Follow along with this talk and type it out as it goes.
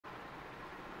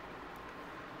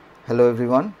Hello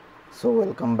everyone, so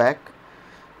welcome back.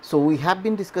 So we have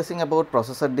been discussing about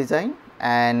processor design,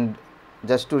 and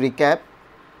just to recap,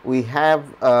 we have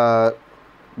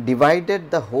divided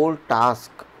the whole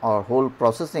task or whole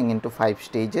processing into 5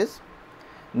 stages,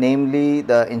 namely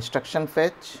the instruction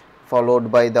fetch,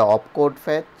 followed by the opcode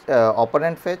fetch,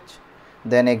 operand fetch,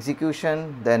 then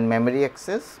execution, then memory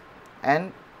access,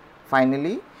 and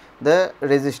finally the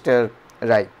register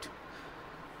write.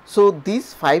 So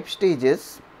these 5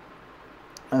 stages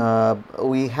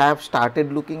we have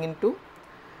started looking into,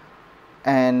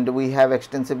 and we have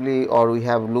extensively, or we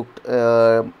have looked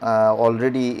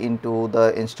already into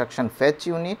the instruction fetch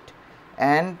unit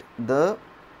and the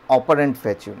operand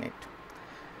fetch unit.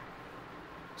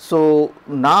 So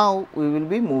now we will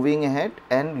be moving ahead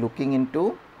and looking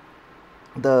into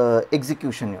the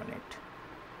execution unit.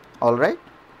 All right.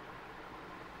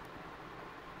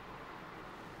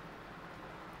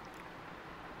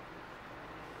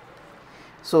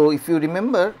 So if you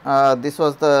remember, this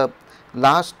was the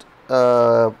last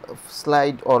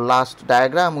slide or last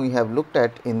diagram we have looked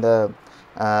at in the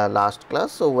last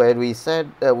class. So where we said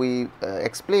we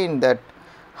explained that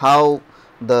how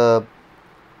the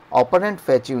operand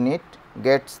fetch unit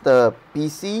gets the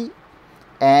PC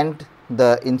and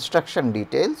the instruction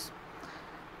details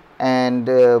and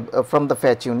from the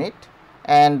fetch unit,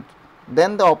 and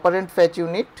then the operand fetch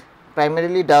unit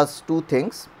primarily does two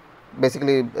things.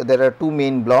 Basically there are two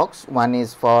main blocks. One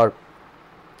is for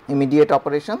immediate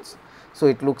operations. So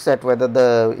it looks at whether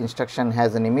the instruction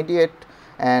has an immediate,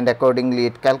 and accordingly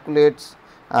it calculates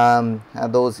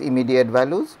those immediate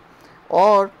values,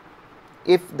 or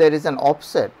if there is an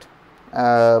offset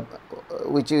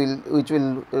which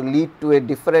will lead to a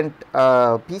different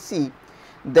PC,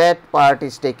 that part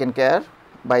is taken care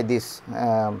by this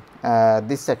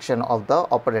section of the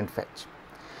operand fetch.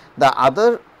 The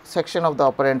other section of the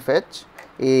operand fetch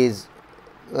is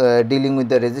dealing with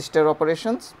the register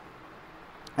operations,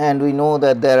 and we know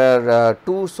that there are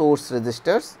two source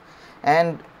registers,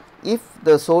 and if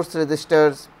the source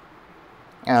registers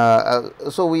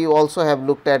so we also have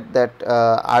looked at that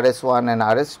RS1 and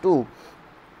RS2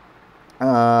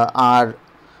 are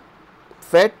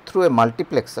fed through a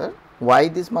multiplexer. Why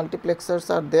these multiplexers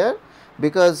are there?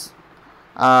 Because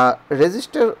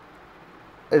register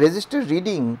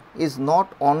reading is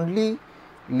not only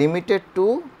limited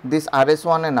to this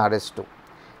RS1 and RS2.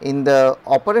 In the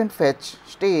operand fetch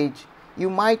stage, you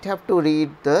might have to read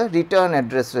the return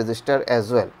address register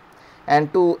as well,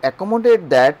 and to accommodate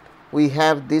that we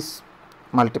have this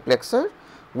multiplexer,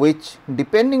 which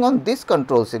depending on this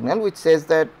control signal, which says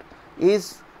that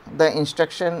is the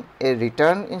instruction a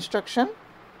return instruction.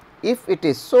 If it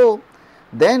is so,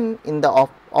 then in the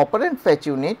operand fetch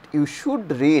unit you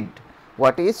should read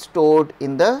what is stored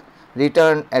in the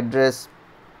return address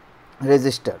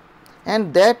register,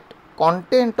 and that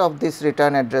content of this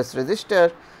return address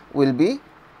register will be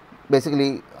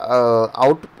basically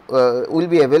will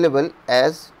be available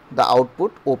as the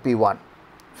output OP1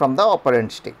 from the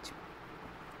operand stage.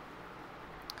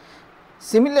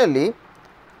 Similarly,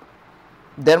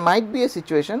 there might be a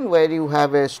situation where you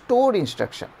have a store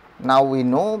instruction. Now we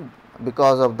know,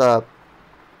 because of the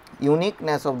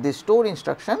uniqueness of this store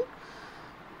instruction,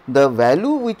 the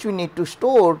value which we need to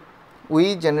store,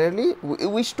 we generally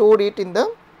we store it in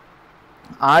the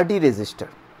RD register.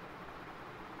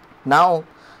 Now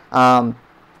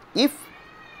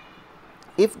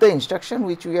if the instruction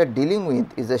which we are dealing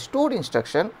with is a stored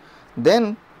instruction,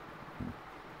 then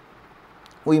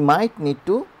we might need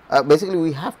to basically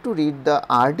we have to read the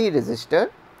RD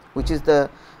register, which is the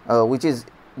which is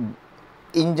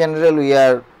in general we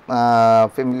are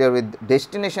familiar with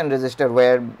destination register,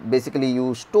 where basically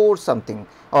you store something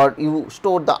or you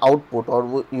store the output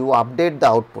or you update the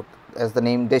output, as the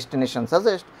name destination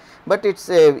suggests, but it is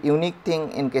a unique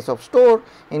thing in case of store.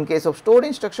 In case of stored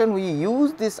instruction, we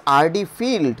use this RD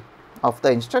field of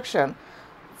the instruction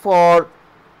for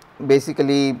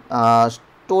basically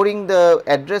storing the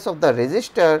address of the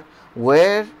register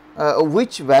where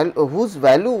whose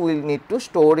value we will need to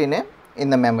store in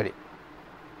the memory.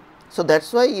 So that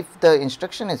is why if the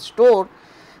instruction is stored,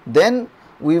 then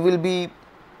we will be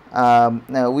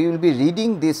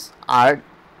reading this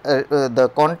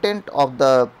the content of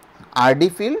the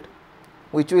RD field,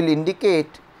 which will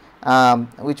indicate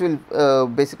which will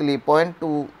basically point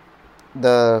to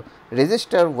the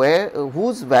register where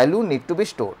whose value need to be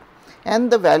stored,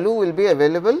 and the value will be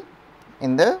available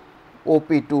in the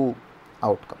OP2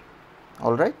 outcome.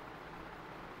 All right.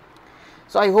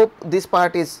 So I hope this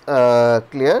part is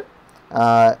clear.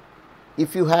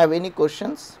 If you have any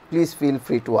questions, please feel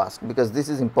free to ask, because this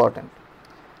is important.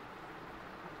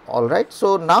 All right.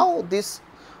 So now this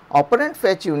operand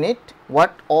fetch unit,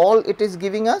 what all it is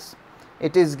giving us?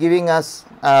 It is giving us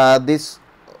this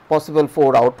possible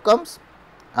 4 outcomes,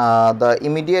 the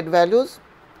immediate values,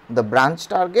 the branch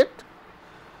target,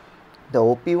 the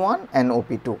OP1 and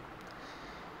OP2.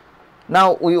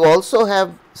 Now, we also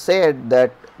have said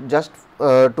that just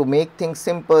to make things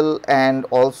simple and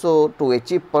also to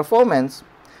achieve performance,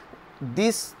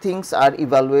 these things are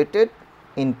evaluated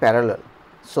in parallel.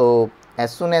 So,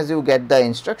 as soon as you get the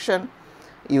instruction,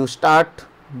 you start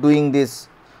doing these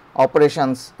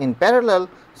operations in parallel,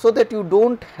 so that you do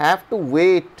not have to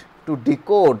wait to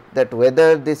decode that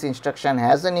whether this instruction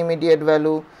has an immediate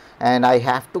value and I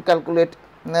have to calculate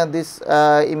this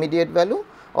immediate value,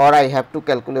 or I have to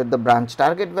calculate the branch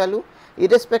target value.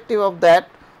 Irrespective of that,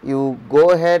 you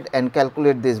go ahead and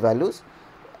calculate these values,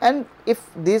 and if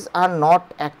these are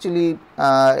not actually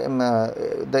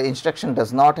the instruction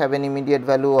does not have an immediate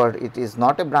value or it is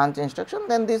not a branch instruction,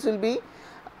 then this will be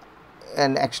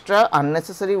an extra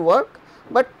unnecessary work,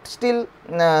 but still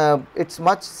it is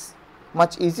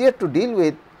much easier to deal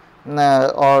with,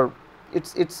 or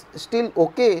it is still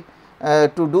okay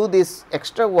to do this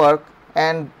extra work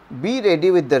and be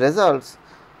ready with the results,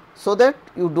 so that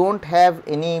you do not have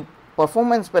any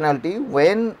performance penalty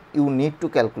when you need to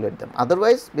calculate them.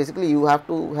 Otherwise, basically you have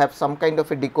to have some kind of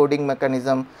a decoding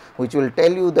mechanism which will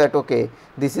tell you that okay,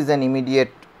 this is an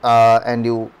immediate and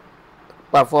you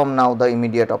perform now the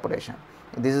immediate operation.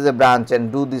 This is a branch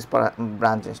and do this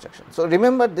branch instruction. So,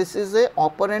 remember this is a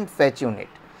operand fetch unit.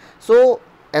 So,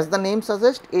 as the name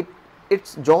suggests,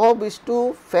 its job is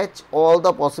to fetch all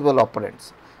the possible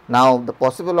operands. Now, the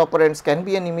possible operands can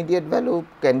be an immediate value,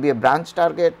 can be a branch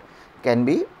target, can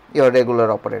be your regular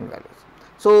operand values.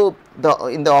 So,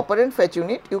 in the operand fetch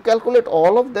unit, you calculate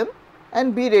all of them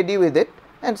and be ready with it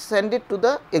and send it to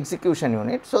the execution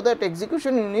unit. So, that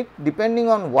execution unit, depending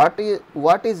on what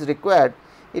is required,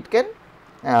 it can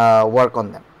work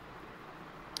on them.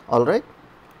 All right.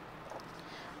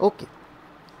 Okay.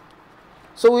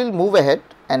 So, we will move ahead,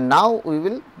 and now we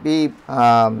will be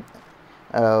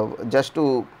just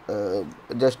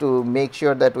to make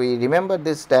sure that we remember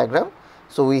this diagram.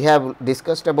 So, we have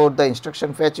discussed about the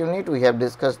instruction fetch unit, we have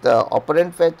discussed the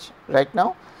operand fetch right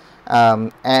now,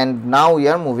 and now we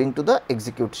are moving to the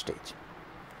execute stage.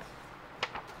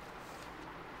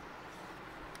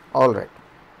 All right.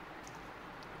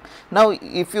 Now,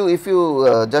 if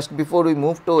you just before we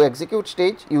move to execute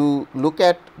stage, you look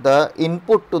at the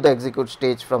input to the execute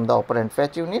stage from the operand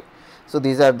fetch unit. So,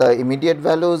 these are the immediate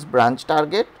values, branch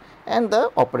target and the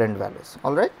operand values.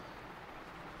 All right.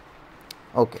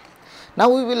 Okay. Now,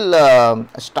 we will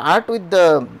start with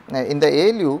the in the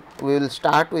ALU, we will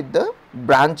start with the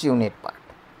branch unit part.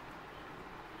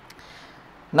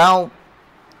 Now,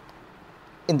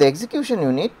 in the execution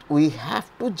unit, we have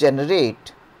to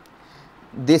generate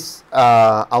this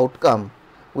outcome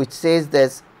which says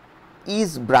that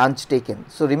is branch taken.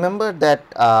 So, remember that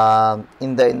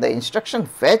in the instruction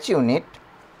fetch unit,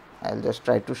 I will just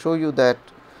try to show you that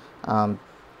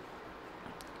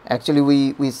actually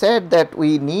we said that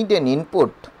we need an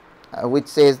input which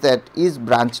says that is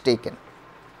branch taken.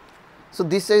 So,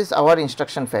 this is our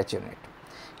instruction fetch unit.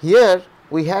 Here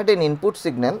we had an input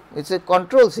signal, it is a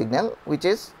control signal which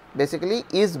is basically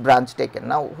is branch taken.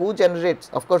 Now, who generates?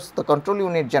 Of course, the control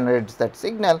unit generates that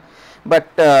signal, but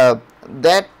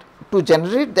that to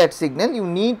generate that signal you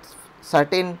need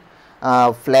certain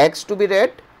flags to be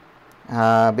read,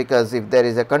 because if there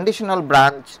is a conditional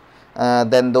branch,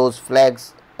 then those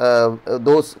flags,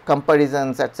 those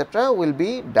comparisons etc., will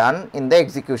be done in the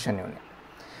execution unit.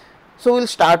 So, we will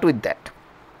start with that.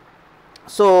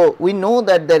 So, we know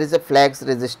that there is a flags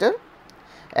register,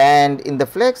 and in the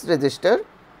flags register,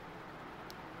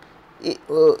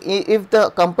 if the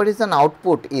comparison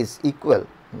output is equal,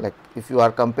 like if you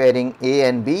are comparing A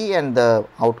and B and the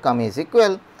outcome is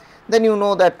equal, then you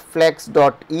know that flags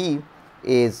dot E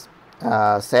is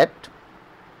set.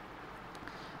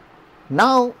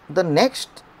 Now, the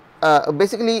next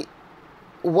basically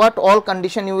what all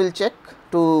condition you will check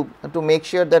to make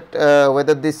sure that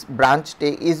whether this branch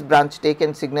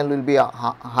taken signal will be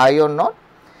high or not.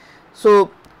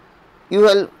 So, you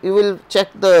will check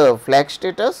the flag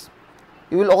status.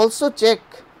 You will also check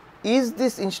is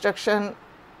this instruction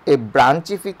a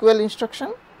branch if equal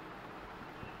instruction,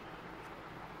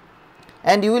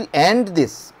 and you will end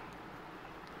this.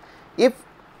 If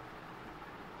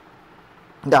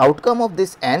the outcome of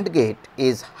this AND gate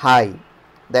is high,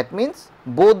 that means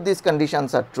both these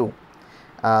conditions are true.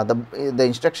 The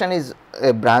instruction is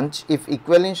a branch if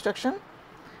equal instruction,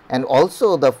 and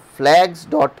also the flags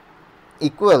dot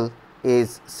equal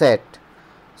is set.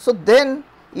 So, then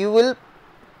you will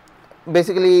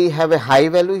basically have a high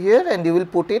value here, and you will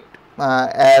put it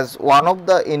as one of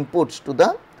the inputs to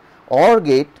the OR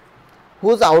gate,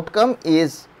 whose outcome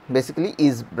is basically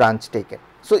is branch taken.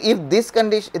 So, if this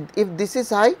condition, if this is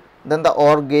high, then the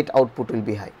OR gate output will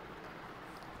be high.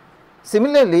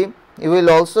 Similarly, you will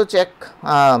also check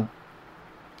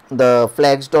the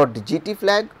flags.gt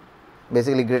flag,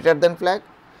 basically greater than flag,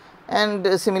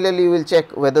 and similarly you will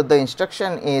check whether the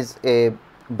instruction is a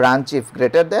branch if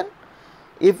greater than.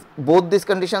 If both these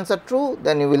conditions are true,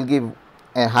 then you will give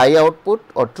a high output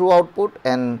or true output,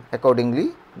 and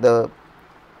accordingly the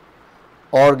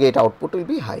OR gate output will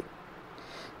be high.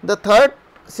 The third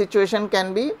situation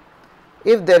can be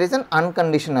if there is an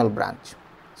unconditional branch.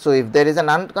 So, if there is an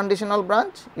unconditional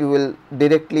branch, you will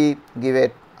directly give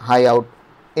a high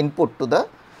input to the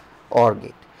OR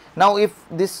gate. Now, if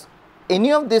this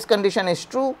any of this condition is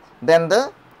true, then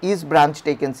the is branch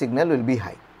taken signal will be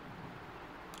high.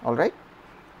 All right.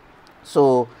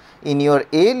 So, in your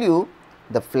ALU,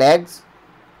 the flags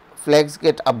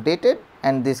get updated,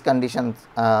 and these conditions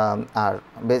are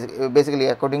basically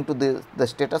according to the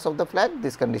status of the flag,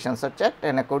 these conditions are checked,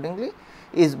 and accordingly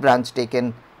is branch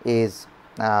taken is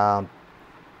signal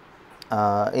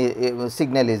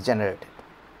is generated.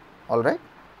 All right.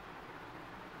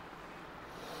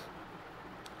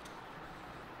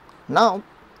 Now,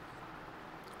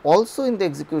 also in the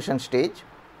execution stage,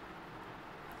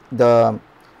 the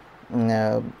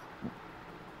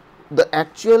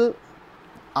actual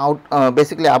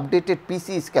basically updated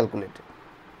PC is calculated.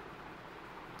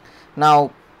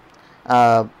 Now,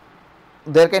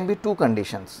 there can be two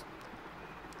conditions.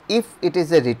 If it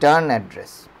is a return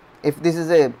address, if this is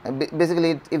a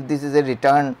basically if this is a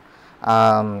return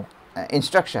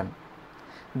instruction,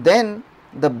 then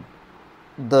the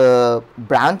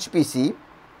branch PC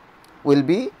will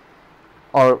be,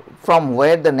 or from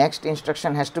where the next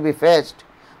instruction has to be fetched,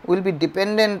 will be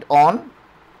dependent on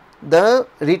the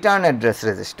return address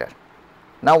register.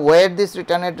 Now, where this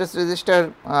return address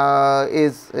register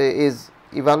is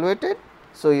evaluated.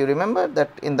 So, you remember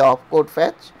that in the opcode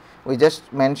fetch we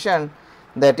just mentioned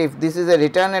that if this is a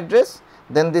return address,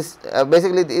 then this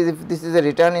basically if this is a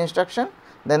return instruction,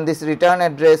 then this return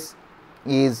address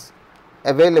is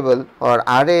available, or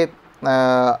array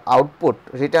output,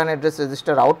 return address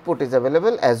register output is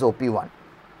available as OP1.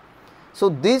 So,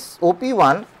 this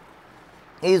OP1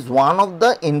 is one of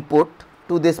the input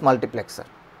to this multiplexer,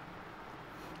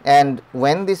 and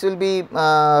when this will be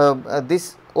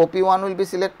this OP1 will be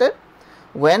selected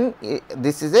when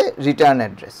this is a return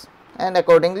address, and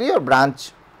accordingly your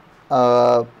branch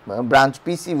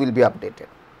PC will be updated.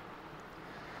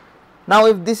 Now,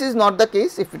 if this is not the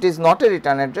case, if it is not a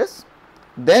return address,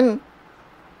 then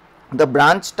the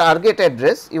branch target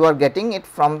address you are getting it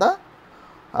from the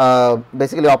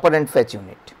basically operand fetch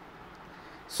unit.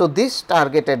 So, this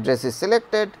target address is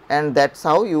selected, and that is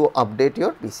how you update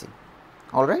your PC.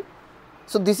 All right.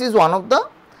 So, this is one of the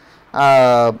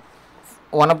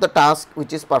tasks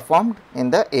which is performed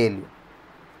in the ALU.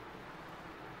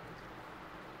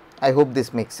 I hope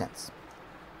this makes sense.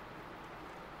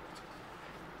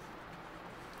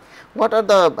 What are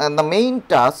the main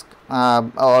tasks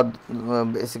or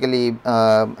basically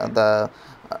the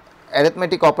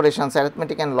arithmetic operations,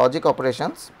 arithmetic and logic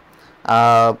operations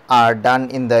are done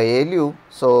in the ALU.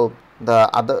 So,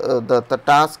 the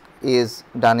task is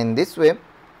done in this way.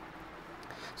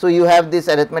 So, you have this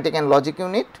arithmetic and logic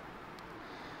unit,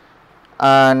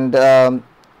 and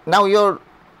now your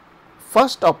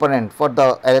first operand for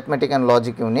the arithmetic and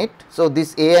logic unit. So,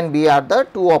 this A and B are the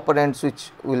two operands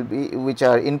which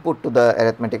are input to the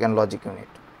arithmetic and logic unit.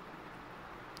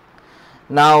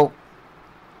 Now,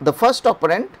 the first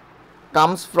operand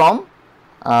comes from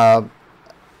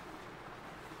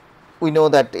we know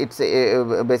that it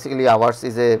is basically ours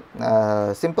is a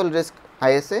simple RISC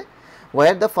ISA,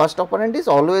 where the first operand is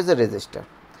always a register.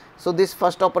 So, this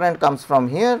first operand comes from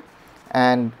here,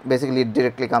 and basically it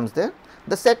directly comes there.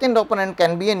 The second operand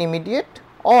can be an immediate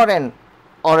or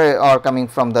coming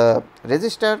from the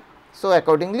register. So,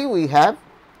 accordingly we have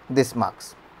this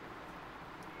marks.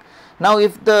 Now,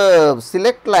 if the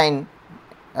select line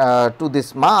to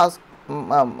this mask,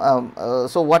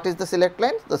 so what is the select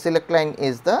line? The select line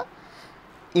is the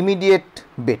immediate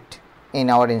bit in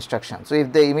our instruction. So,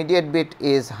 if the immediate bit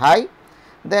is high,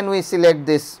 then we select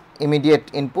this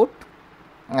immediate input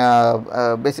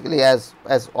basically as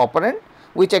operand,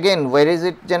 which again where is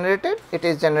it generated? It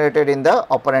is generated in the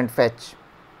operand fetch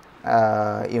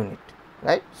unit,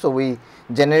 right. So, we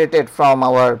generated from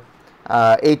our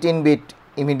 18 bit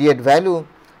immediate value,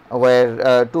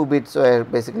 where 2 bits were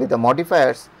basically the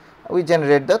modifiers, we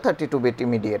generate the 32 bit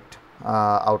immediate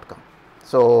outcome.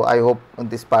 So, I hope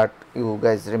this part you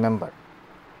guys remember.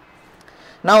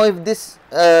 Now, if this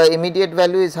immediate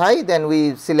value is high, then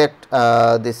we select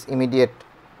this immediate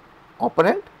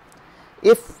operand.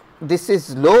 If this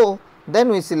is low, then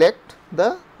we select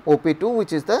the OP2,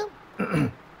 which is the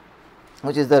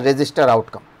which is the register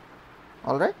outcome,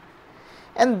 all right.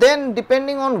 And then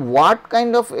depending on what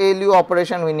kind of ALU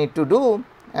operation we need to do,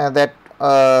 that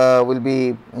will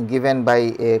be given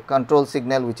by a control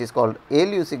signal which is called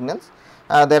ALU signals.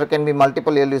 There can be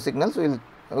multiple ALU signals. We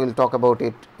will talk about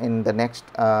it in the next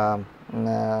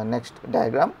next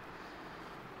diagram,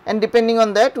 and depending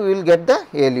on that we will get the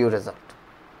ALU result,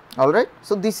 all right.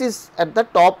 So, this is at the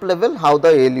top level how the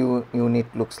ALU unit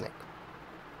looks like.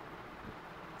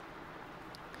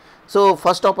 So,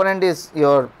 first operand is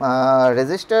your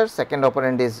register, second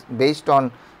operand is based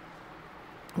on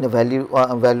the value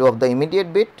of the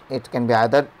immediate bit. It can be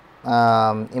either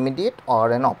immediate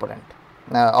or an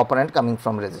operand coming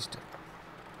from register.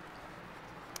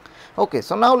 Okay,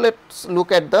 so now let us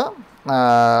look at the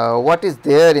what is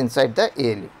there inside the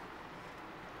ALU.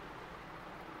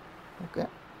 Okay.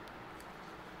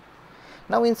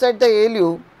 Now, inside the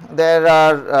ALU there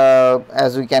are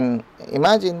as we can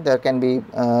imagine, there can be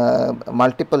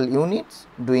multiple units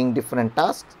doing different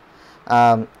tasks.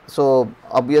 So,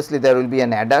 obviously there will be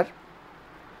an adder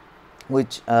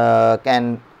which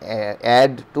can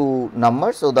add two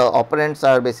numbers. So, the operands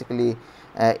are basically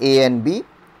A and B.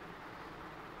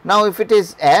 Now, if it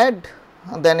is add,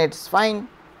 then it is fine.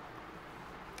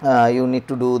 You need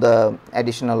to do the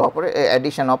addition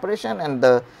operation, and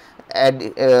the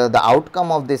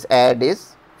outcome of this add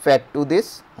is fed to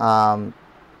this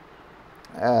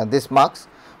this mux,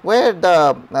 where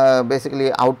the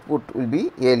basically output will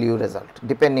be ALU result,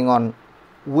 depending on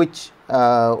which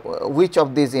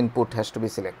of these input has to be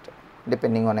selected,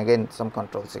 depending on again some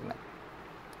control signal.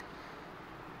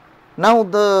 Now,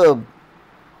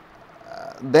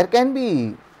 there can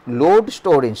be load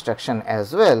store instruction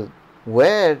as well,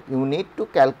 where you need to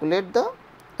calculate the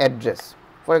address.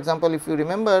 For example, if you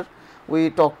remember, we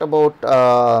talked about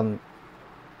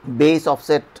base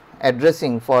offset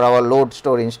addressing for our load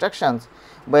store instructions,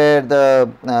 where the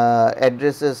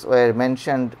addresses were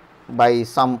mentioned by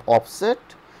some offset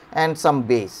and some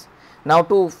base. Now,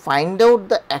 to find out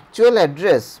the actual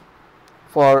address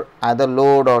for either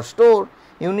load or store,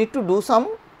 you need to do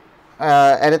some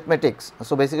arithmetics.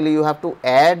 So, basically you have to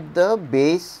add the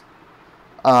base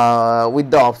with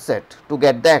the offset to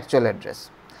get the actual address.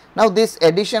 Now, this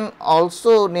addition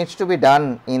also needs to be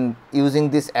done in using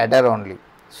this adder only.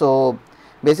 So,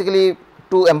 basically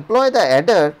to employ the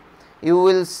adder, you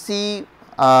will see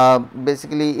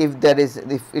basically if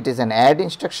it is an add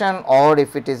instruction or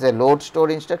if it is a load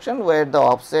store instruction, where the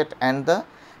offset and the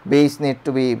base need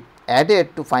to be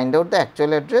added to find out the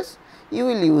actual address, you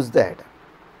will use the adder.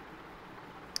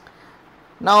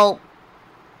 Now,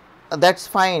 that is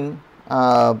fine.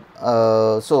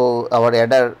 So, our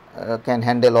adder can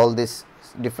handle all this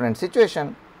different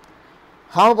situation.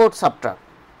 How about subtract?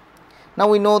 Now,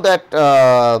 we know that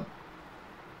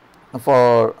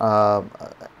for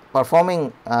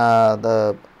performing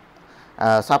the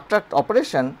subtract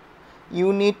operation,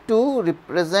 you need to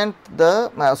represent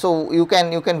the so you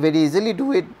can very easily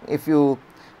do it if you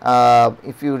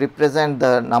represent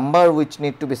the number which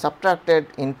need to be subtracted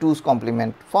in 2's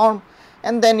complement form,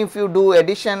 and then if you do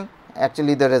addition,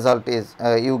 actually the result is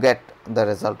you get the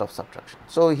result of subtraction.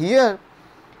 So, here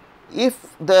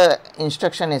if the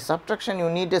instruction is subtraction, you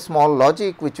need a small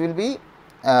logic which will be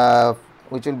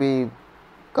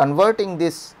converting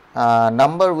this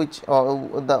number which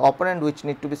or the operand which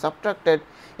need to be subtracted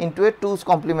into a 2's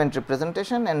complement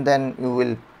representation, and then you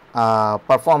will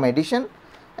perform addition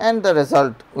and the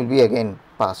result will be again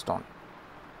passed on,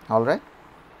 all right.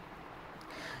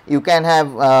 You can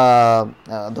have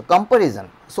the comparison.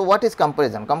 So, what is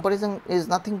comparison? Comparison is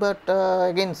nothing but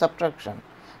again subtraction.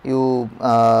 You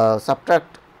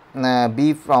subtract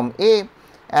B from A,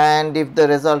 and if the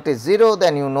result is 0,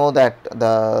 then you know that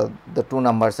the two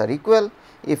numbers are equal.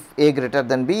 If A greater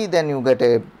than B, then you get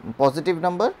a positive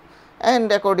number,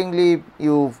 and accordingly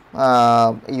you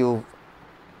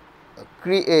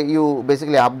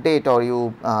basically update or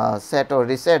you set or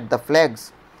reset the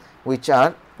flags, which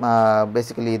are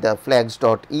basically the flags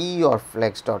dot E or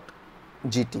flags dot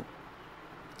GT,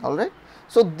 all right.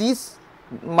 So, these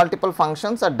multiple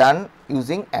functions are done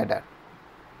using adder,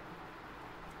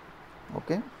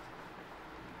 okay.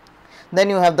 Then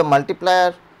you have the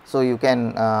multiplier. So, you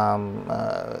can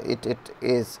it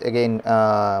is again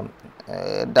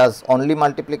does only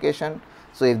multiplication.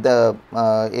 So,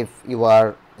 if you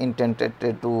are intended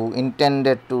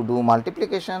to do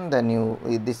multiplication, then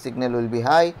this signal will be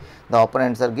high, the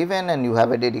operands are given and you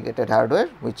have a dedicated hardware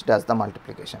which does the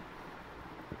multiplication.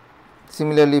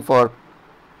 Similarly for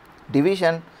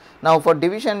division, now for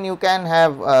division you can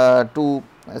have two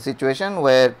situation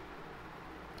where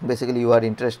basically you are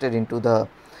interested into the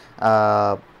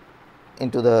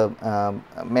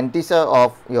mantissa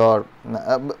of your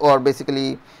or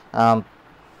basically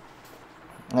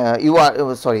you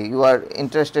are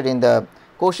interested in the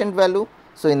quotient value.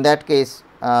 So, in that case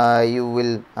you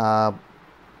will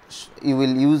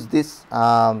use this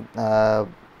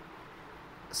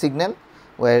signal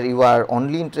where you are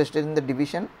only interested in the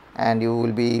division and you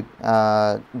will be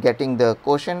getting the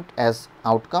quotient as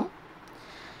outcome.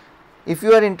 If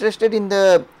you are interested in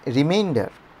the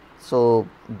remainder, so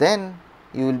then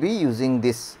you will be using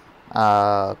this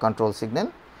control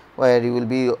signal where you will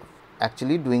be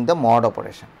actually doing the mod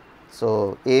operation.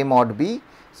 So, A mod B,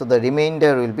 so the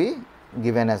remainder will be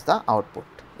given as the output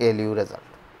ALU result.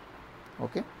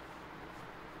 Okay.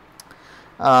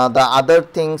 The other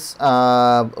things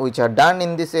which are done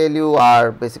in this ALU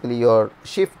are basically your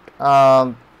shift,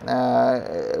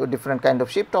 different kind of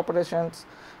shift operations.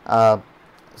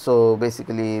 So,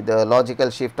 basically the logical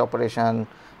shift operation,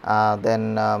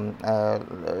 then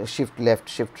shift left,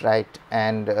 shift right,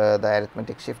 and the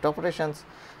arithmetic shift operations,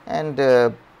 and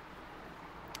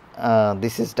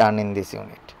this is done in this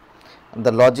unit.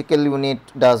 The logical unit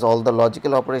does all the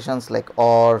logical operations like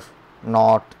OR,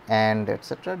 NOT, AND,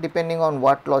 etc. Depending on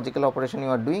what logical operation you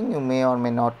are doing, you may or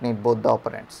may not need both the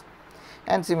operands.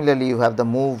 And similarly, you have the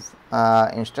move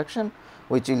instruction,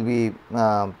 which will be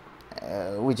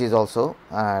which is also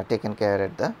taken care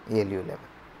at the ALU level.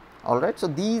 All right. So,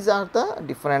 these are the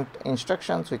different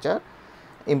instructions which are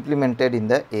implemented in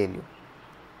the ALU.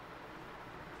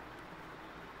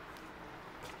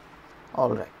 All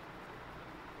right.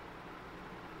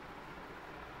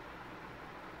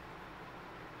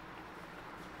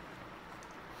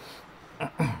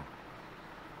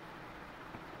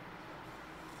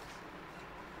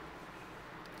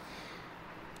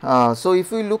 So,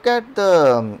 if we look at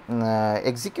the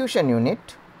execution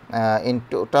unit in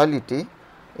totality,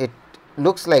 it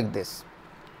looks like this.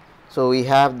 So, we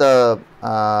have the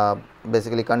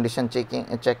basically condition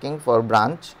checking for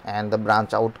branch and the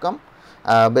branch outcome,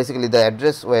 basically the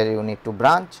address where you need to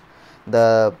branch.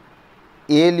 The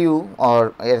ALU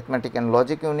or arithmetic and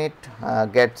logic unit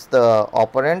gets the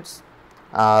operands.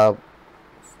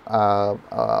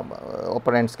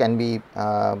 Operands can be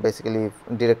basically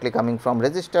directly coming from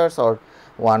registers, or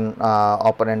one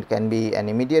operand can be an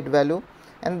immediate value,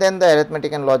 and then the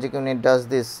arithmetic and logic unit does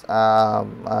this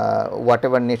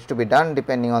whatever needs to be done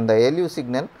depending on the ALU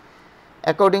signal.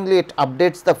 Accordingly, it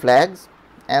updates the flags,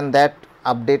 and that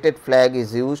updated flag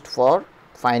is used for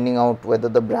finding out whether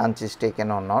the branch is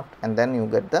taken or not, and then you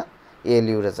get the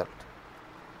ALU result.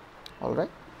 All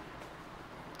right.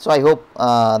 So, I hope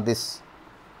this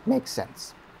makes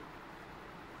sense.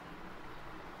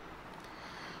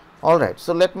 All right.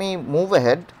 So, let me move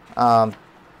ahead.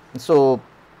 So,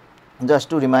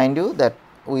 just to remind you that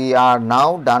we are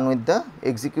now done with the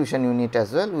execution unit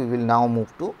as well. We will now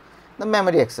move to the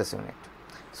memory access unit.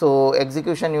 So,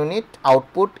 execution unit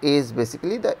output is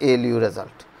basically the ALU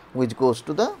result, which goes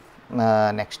to the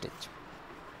next stage.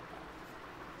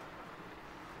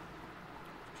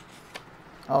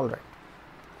 All right.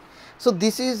 So,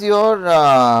 this is your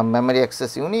memory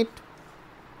access unit.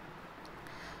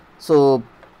 So,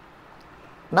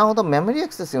 now the memory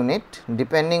access unit,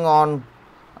 depending on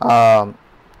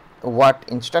what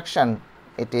instruction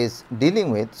it is dealing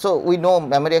with. So, we know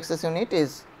memory access unit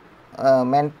is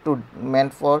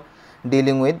meant for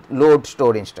dealing with load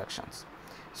store instructions.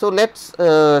 So, let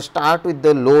us start with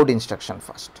the load instruction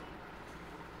first.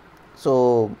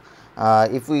 So,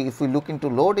 if we look into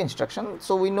load instruction,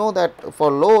 so we know that for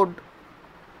load,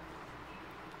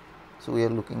 so we are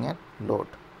looking at load.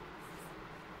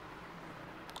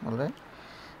 All right.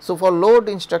 So, for load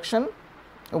instruction,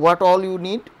 what all you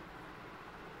need?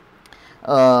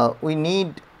 We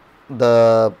need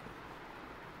the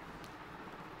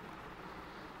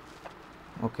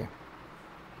okay.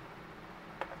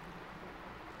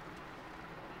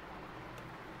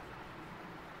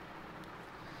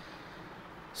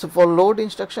 So, for load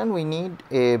instruction, we need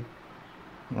a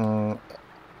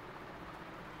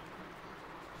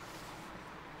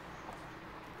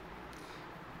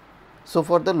so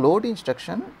for the load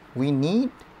instruction, we need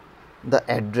the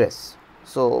address.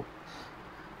 So,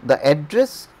 the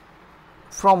address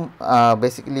from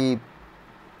basically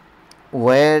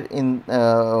where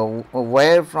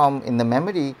from in the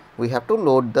memory we have to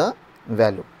load the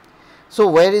value. So,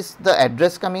 where is the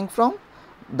address coming from?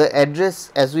 the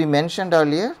address, as we mentioned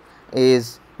earlier,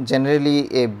 is generally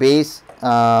a base.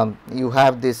 You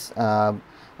have this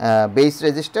base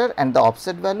register and the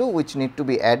offset value which need to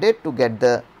be added to get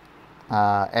the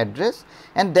address,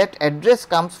 and that address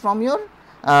comes from your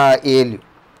ALU.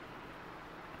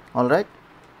 All right.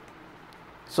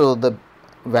 So, the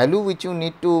value which you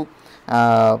need to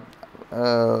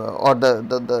or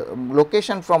the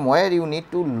location from where you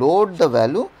need to load the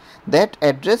value, that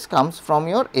address comes from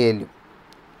your ALU.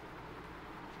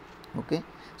 Okay.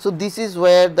 So, this is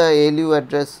where the ALU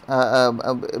address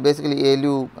basically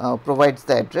ALU provides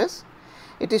the address.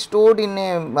 It is stored in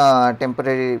a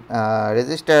temporary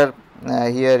register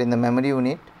here in the memory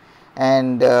unit,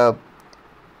 and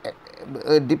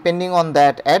depending on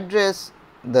that address,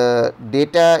 the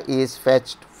data is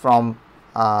fetched from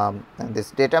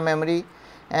this data memory,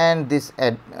 and this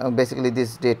basically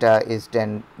this data is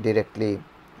then directly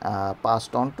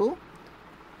passed on to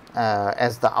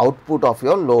as the output of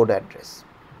your load address.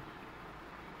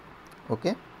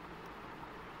 Okay.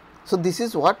 So, this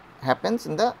is what happens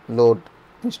in the load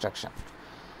instruction.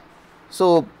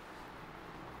 So,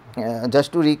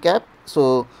 just to recap,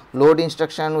 so load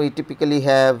instruction we typically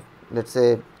have, let us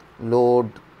say,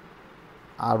 load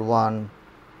R1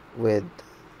 with,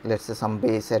 let us say, some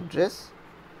base address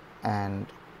and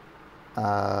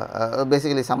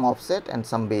basically some offset and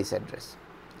some base address.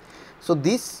 So,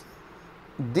 this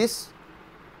base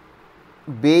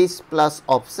plus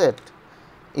offset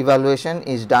evaluation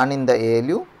is done in the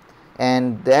ALU,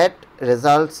 and that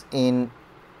results in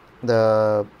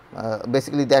the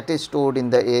basically that is stored in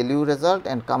the ALU result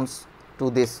and comes to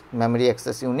this memory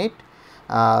access unit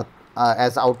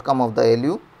as outcome of the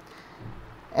ALU,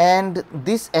 and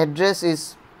this address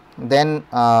is then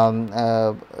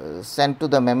sent to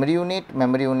the memory unit.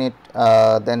 Memory unit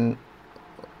then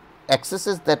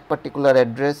accesses that particular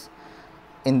address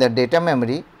in the data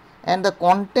memory, and the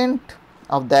content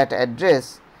of that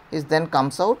address is then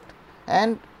comes out,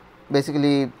 and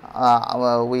basically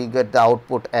we get the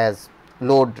output as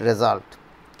load result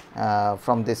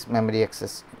from this memory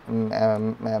access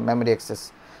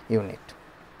unit.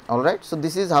 All right. So,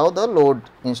 this is how the load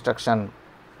instruction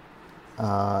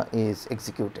is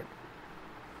executed.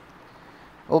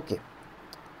 Okay.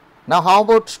 Now, how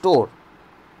about store?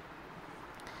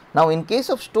 Now, in case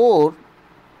of store,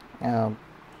 so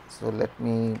let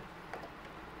me,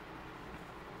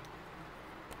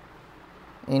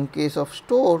 in case of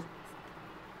store,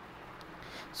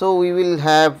 so we will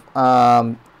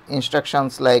have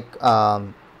instructions like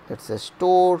let us say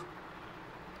store.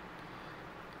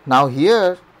 Now,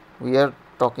 here we are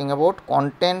talking about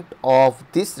content of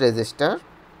this register,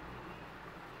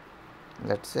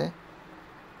 let us say,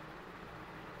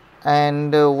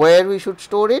 and where we should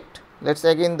store it. Let us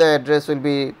say again the address will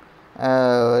be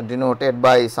denoted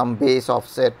by some base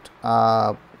offset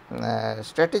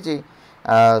strategy.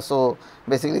 So,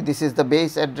 basically this is the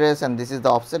base address and this is the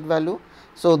offset value.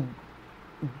 So,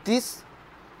 this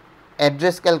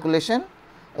address calculation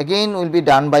again will be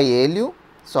done by ALU.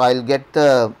 So, I will get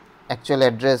the actual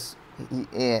address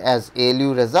as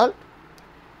ALU result.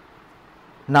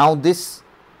 Now, this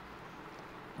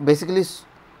basically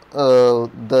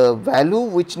the value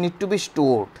which need to be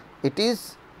stored, it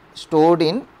is stored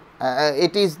in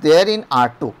it is there in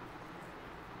R2.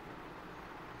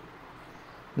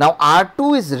 Now,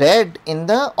 R2 is read in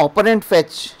the operand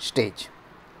fetch stage.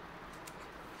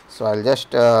 So, I will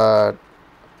just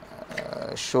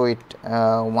show it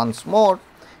once more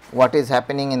what is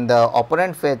happening in the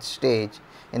operand fetch stage.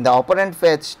 In the operand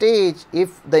fetch stage,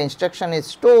 if the instruction is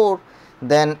stored,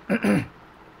 then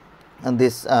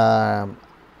this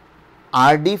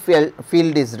RD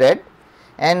field is read,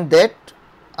 and that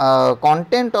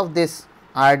content of this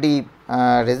RD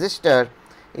register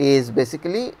is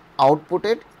basically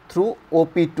outputted through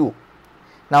OP2.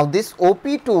 Now, this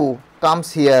OP2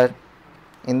 comes here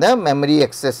in the memory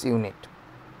access unit.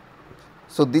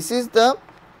 So, this is the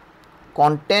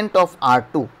content of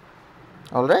R2.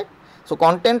 All right. So,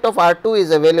 content of R2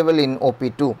 is available in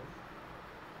OP2.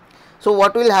 So,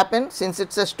 what will happen, since it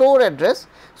is a store address?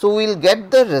 So, we will get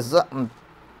the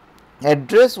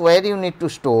address where you need to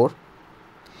store,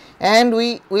 and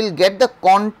we will get the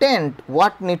content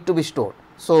what need to be stored.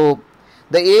 So,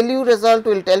 the ALU result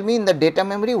will tell me in the data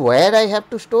memory where I have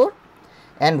to store,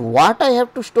 and what I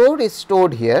have to store is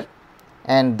stored here,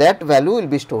 and that value will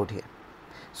be stored here.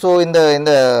 So, in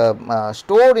the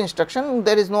store instruction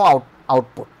there is no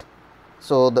output.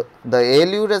 So, the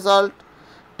ALU result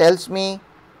tells me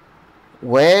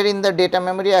where in the data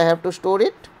memory I have to store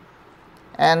it,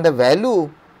 and the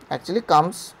value actually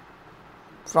comes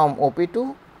from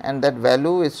OP2, and that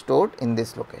value is stored in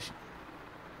this location.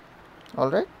 all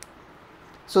right.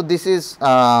 So, this is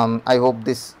I hope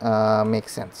this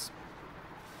makes sense.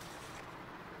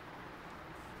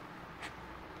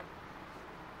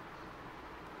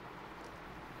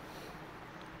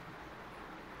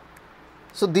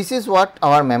 So, this is what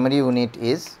our memory unit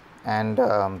is, and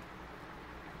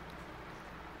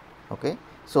okay.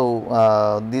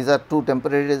 So, these are two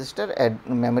temporary register,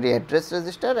 memory address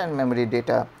register and memory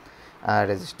data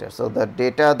register. So, the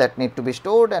data that need to be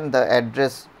stored and the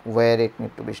address where it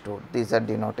need to be stored, these are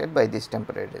denoted by these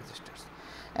temporary registers.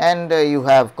 And you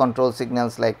have control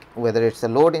signals like whether it is a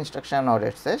load instruction or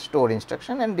it is a store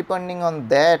instruction, and depending on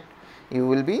that you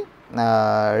will be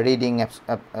reading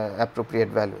appropriate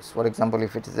values. For example,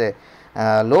 if it is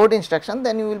a load instruction,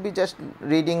 then you will be just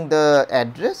reading the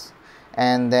address,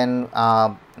 and then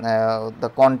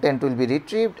the content will be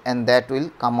retrieved and that will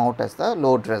come out as the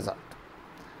load result.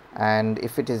 And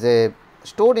if it is a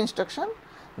stored instruction,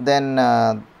 then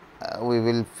we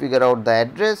will figure out the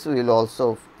address, we will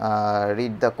also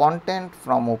read the content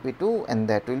from OP2 and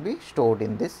that will be stored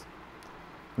in this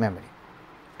memory.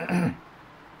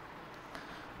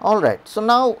 All right. So,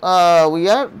 now we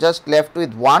are just left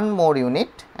with one more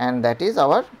unit, and that is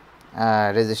our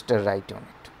register write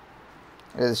unit,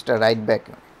 register write back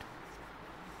unit.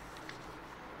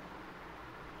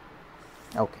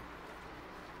 Okay.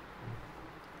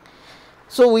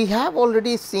 So, we have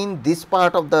already seen this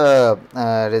part of the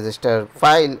register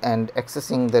file and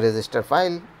accessing the register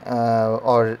file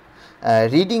or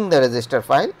reading the register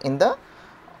file in the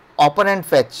operand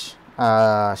fetch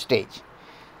stage.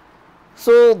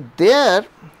 So, there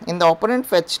in the operand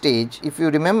fetch stage, if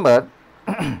you remember,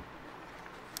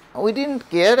 we did not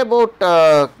care about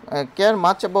care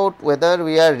much about whether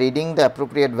we are reading the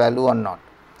appropriate value or not.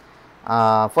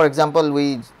 For example,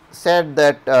 we said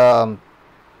that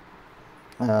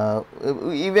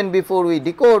even before we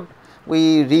decode,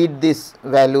 we read these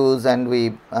values and we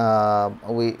the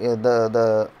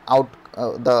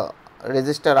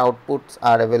register outputs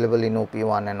are available in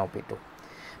OP1 and OP2.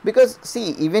 Because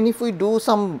see, even if we do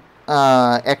some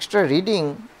extra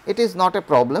reading, it is not a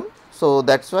problem. So,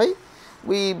 that is why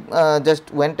we just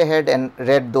went ahead and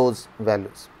read those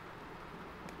values.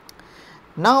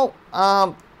 Now,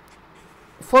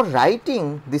 for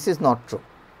writing, this is not true.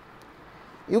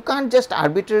 You can't just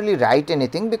arbitrarily write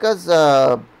anything, because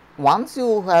once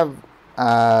you have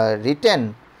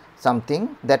written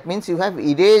something, that means you have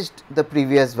erased the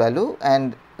previous value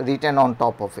and written on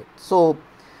top of it. So,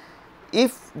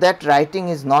 if that writing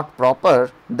is not proper,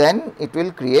 then it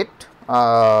will create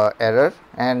error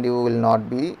and you will not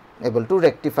be able to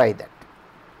rectify that.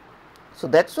 So,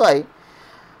 that is why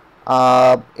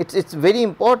it is very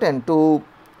important to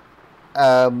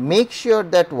make sure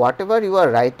that whatever you are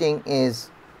writing is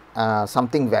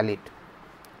something valid,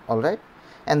 all right.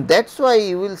 And that is why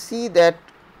you will see that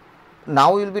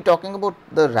now we will be talking about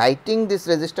the writing this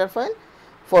register file.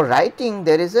 For writing,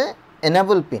 there is a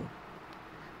enable pin.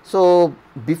 So,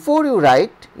 before you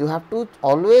write, you have to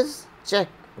always check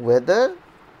whether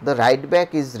the write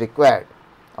back is required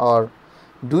or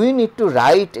do you need to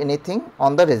write anything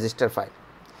on the register file.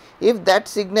 If that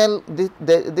signal,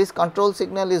 this control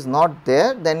signal is not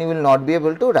there, then you will not be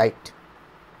able to write.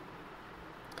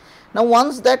 Now,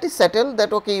 once that is settled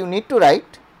that okay, you need to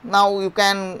write, now you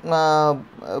can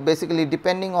basically,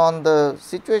 depending on the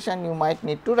situation, you might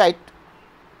need to write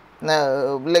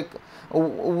like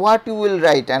what you will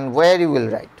write and where you will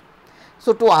write.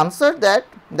 So, to answer that,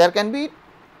 there can be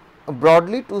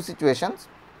broadly two situations.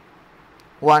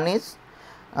 One is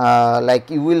like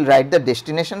you will write the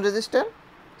destination register.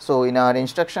 So, in our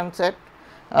instruction set,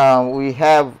 we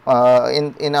have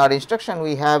in our instruction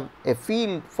we have a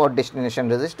field for destination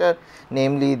register,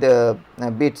 namely the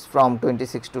bits from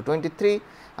 26 to 23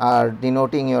 are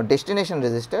denoting your destination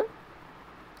register.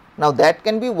 Now, that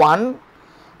can be one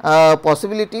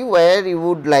possibility where you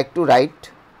would like to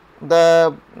write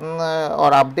the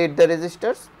or update the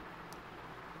registers.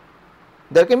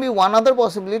 There can be one other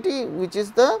possibility, which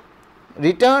is the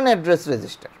return address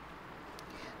register.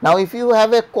 Now, if you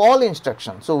have a call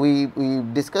instruction, so we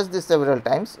discussed this several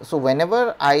times. So,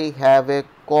 whenever I have a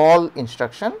call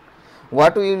instruction,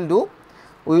 what we will do?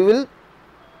 We will,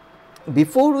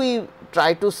 before we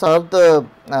try to serve the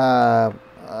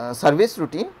service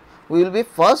routine, we will be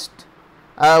first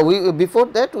before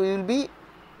that we will be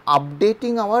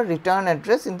updating our return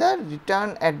address in the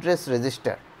return address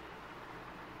register,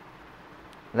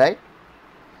 right.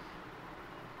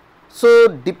 So,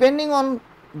 depending on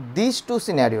these two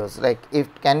scenarios, like it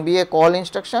can be a call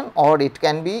instruction or it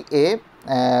can be a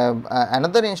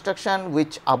another instruction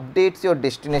which updates your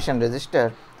destination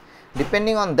register.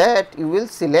 Depending on that, you will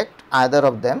select either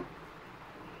of them,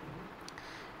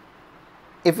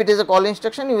 If it is a call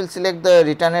instruction, you will select the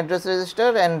return address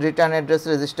register, and return address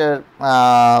register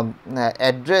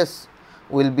address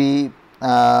will be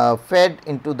fed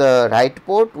into the write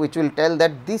port, which will tell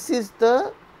that this is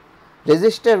the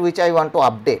register which I want to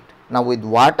update. Now, with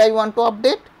what I want to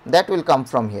update, that will come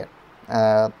from here,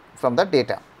 from the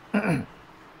data.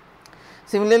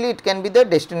 Similarly, it can be the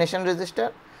destination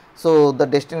register. So, the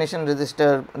destination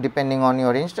register, depending on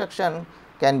your instruction,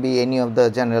 can be any of the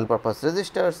general purpose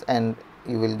registers, and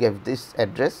you will give this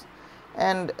address.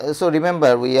 And so,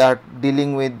 remember, we are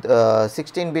dealing with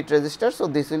 16-bit register. So,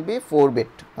 this will be 4-bit,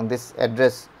 and this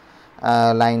address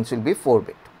lines will be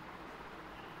 4-bit.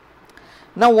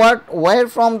 Now, where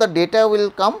from the data will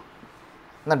come?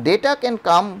 Now, data can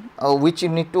come which you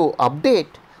need to update.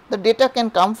 The data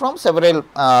can come from several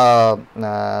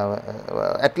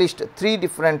at least 3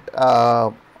 different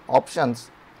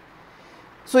options.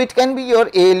 So, it can be your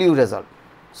ALU result.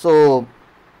 So,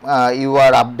 you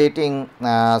are updating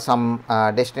some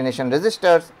destination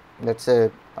registers, let us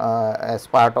say as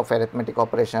part of arithmetic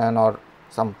operation or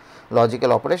some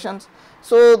logical operations.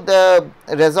 So, the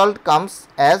result comes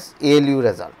as ALU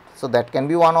result. So, that can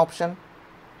be one option.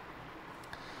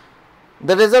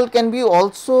 The result can be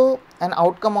also an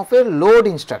outcome of a load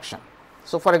instruction.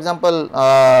 So, for example,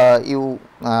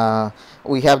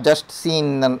 we have just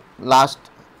seen the last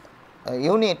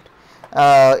unit,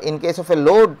 in case of a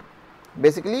load,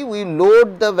 basically we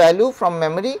load the value from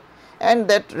memory, and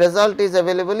that result is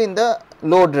available in the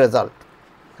load result,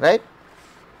 right.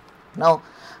 Now,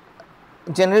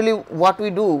 generally what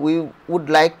we do, we would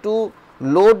like to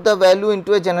load the value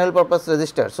into a general purpose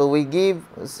register. So, we give,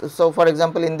 so for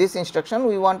example, in this instruction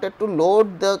we wanted to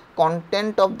load the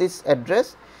content of this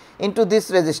address into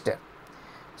this register.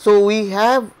 So, we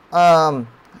have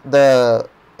the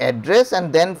address,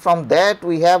 and then from that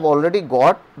we have already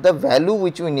got the value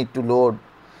which we need to load.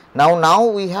 Now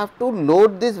we have to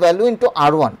load this value into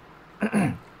R1.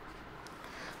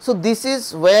 So, this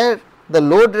is where the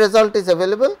load result is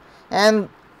available, and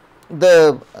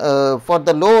the for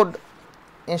the load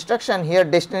instruction here,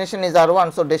 destination is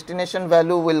R1. So, destination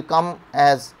value will come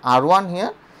as R1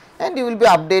 here, and you will be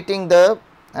updating the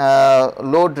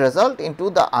load result into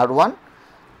the R1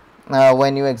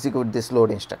 when you execute this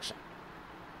load instruction.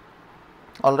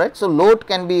 All right. So, load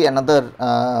can be another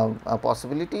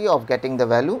possibility of getting the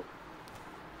value.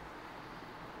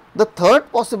 The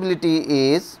third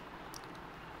possibility is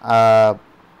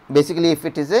basically if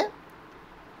it is a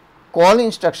call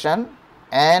instruction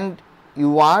and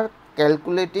you are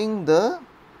calculating the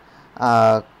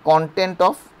content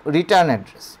of return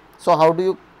address. So, how do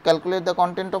you calculate the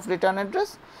content of return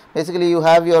address? Basically, you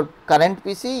have your current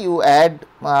PC, you add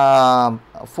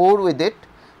 4 with it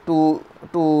to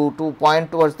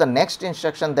point towards the next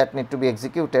instruction that need to be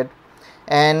executed,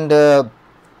 and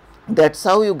that is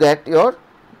how you get your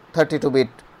 32-bit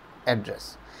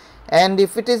address. And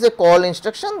if it is a call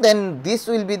instruction, then this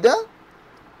will be the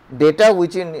data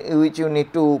which you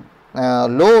need to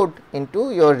load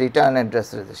into your return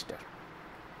address register.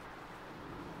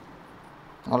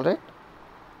 All right.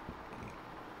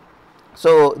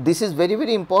 So, this is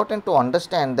very important to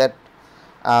understand that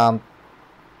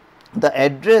the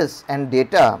address and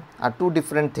data are 2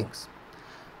 different things.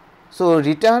 So,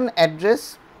 return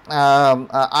address,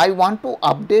 I want to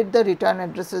update the return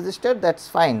address register, that is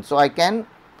fine. So, I can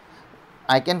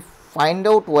find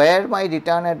out where my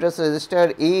return address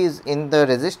register is in the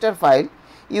register file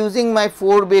using my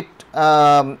 4-bit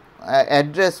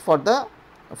address for the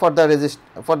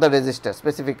register,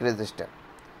 specific register.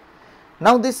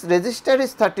 Now, this register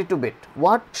is 32-bit.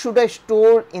 What should I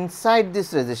store inside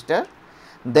this register?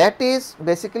 That is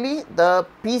basically the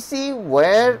PC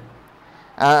where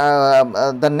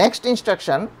the next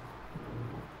instruction,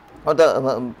 or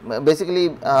the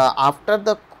basically after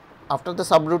the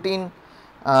subroutine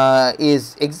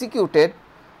is executed,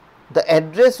 the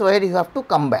address where you have to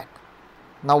come back.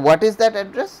 Now, what is that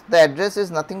address? The address is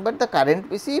nothing but the current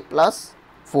PC plus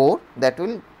 4, that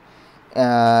will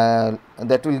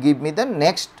give me the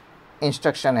next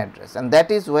instruction address, and that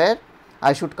is where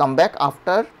I should come back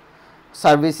after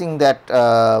servicing that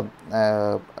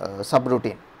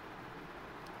subroutine,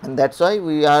 and that is why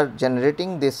we are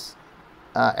generating this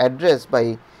address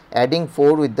by adding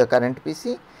 4 with the current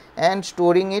PC and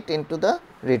storing it into the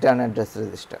return address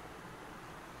register.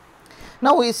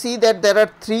 Now, we see that there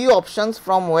are 3 options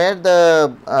from where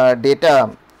the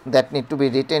data that need to be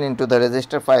written into the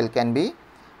register file can be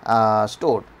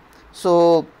stored.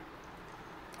 So,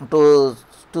 to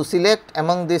select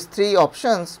among these 3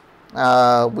 options,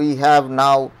 we have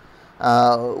now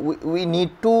we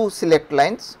need 2 select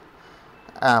lines.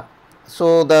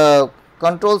 So, the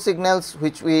control signals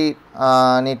which we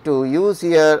need to use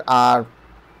here are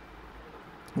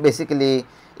basically,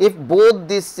 if both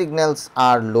these signals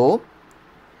are low,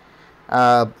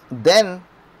 then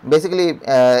basically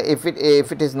if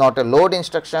it is not a load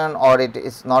instruction or it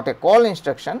is not a call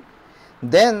instruction,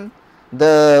 then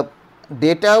the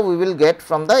data we will get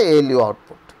from the ALU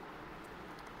output.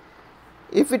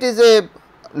 If it is a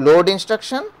load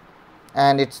instruction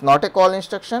and it is not a call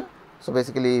instruction, so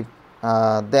basically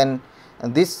then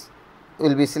this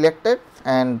will be selected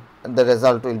and the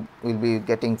result will be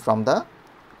getting from the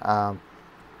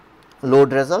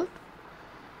load result.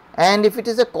 And if it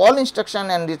is a call instruction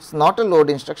and it is not a load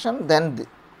instruction, then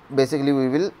basically we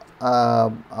will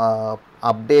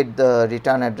update the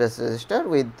return address register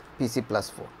with PC plus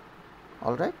 4.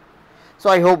 All right. So,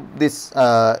 I hope this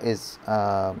is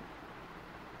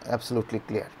absolutely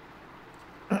clear.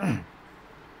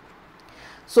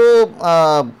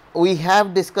 So, we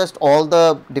have discussed all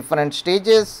the different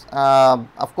stages.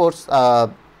 Of course,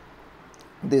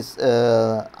 this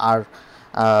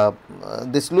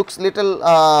this looks little,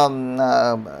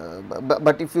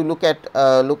 but if you look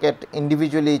at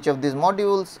individually each of these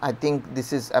modules, I think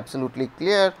this is absolutely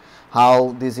clear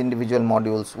how these individual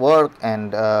modules work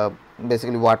and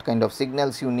basically what kind of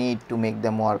signals you need to make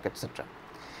them work, etc.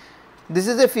 This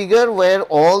is a figure where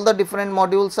all the different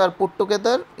modules are put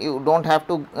together. You do not have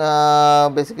to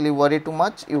basically worry too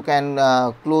much. You can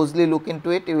closely look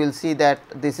into it. You will see that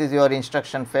this is your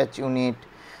instruction fetch unit.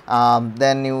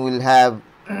 Then you will have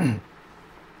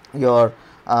your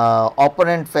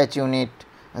operand fetch unit.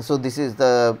 So, this is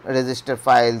the register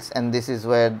files and this is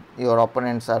where your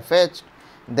operands are fetched.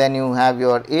 Then you have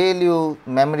your ALU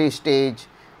memory stage,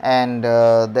 and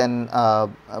then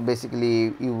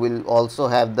basically you will also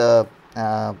have the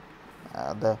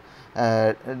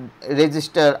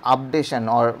register updation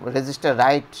or register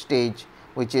write stage,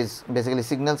 which is basically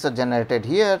signals are generated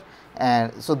here.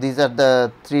 And so, these are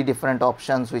the 3 different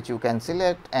options which you can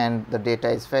select, and the data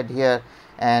is fed here,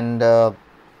 and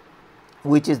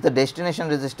which is the destination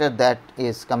register that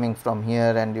is coming from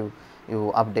here, and you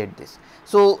update this.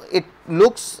 So, it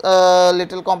looks a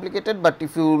little complicated, but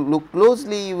if you look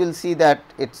closely you will see that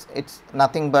it's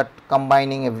nothing but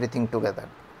combining everything together.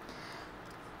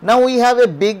 Now, we have a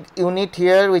big unit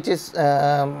here which is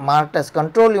marked as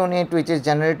control unit, which is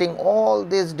generating all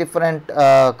these different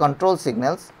control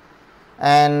signals,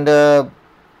 and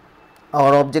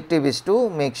our objective is to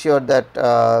make sure that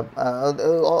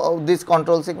these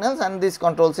control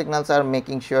signals are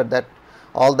making sure that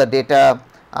all the data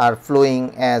are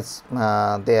flowing as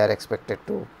they are expected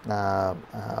to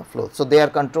flow. So, they are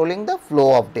controlling the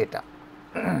flow of data.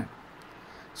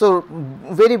 So,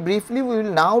 very briefly we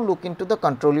will now look into the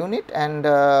control unit, and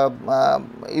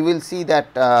you will see that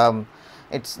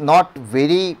it is not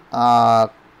very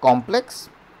complex.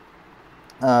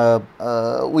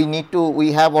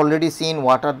 We have already seen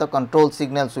what are the control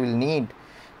signals we will need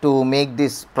to make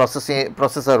this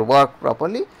processor work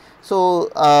properly. So,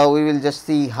 we will just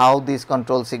see how these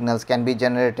control signals can be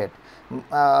generated.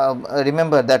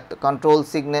 Remember that control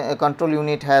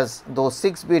unit has those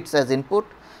 6 bits as input,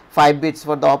 5 bits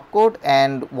for the opcode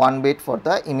and 1 bit for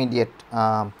the immediate.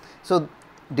 So,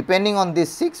 depending on these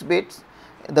 6 bits,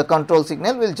 the control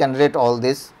signal will generate all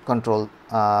this control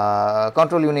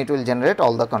unit will generate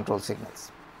all the control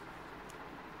signals.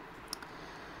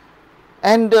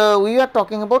 And we are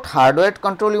talking about hardwired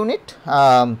control unit.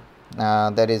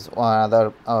 There is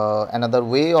another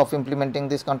way of implementing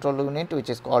this control unit, which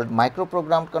is called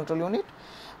microprogrammed control unit.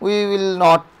 We will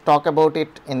not talk about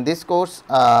it in this course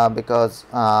because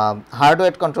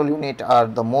hardwired control unit are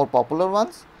the more popular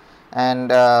ones,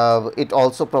 and it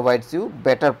also provides you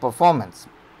better performance.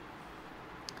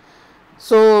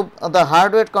 So, the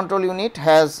hardwired control unit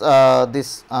has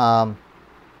this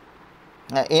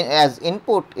as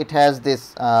input, it has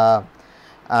this 5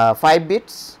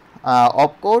 bits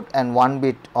opcode and 1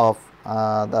 bit of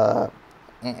the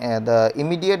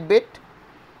immediate bit,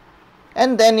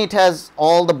 and then it has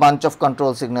all the bunch of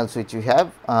control signals which we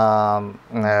have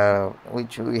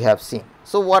seen.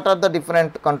 So, what are the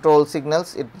different control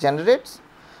signals it generates?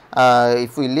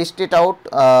 If we list it out,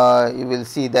 you will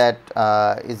see that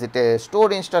is it a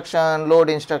store instruction, load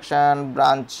instruction,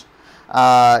 branch,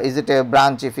 is it a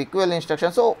branch if equal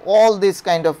instruction. So, all these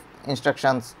kind of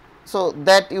instructions, so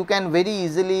that you can very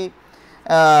easily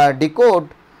decode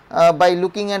by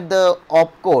looking at the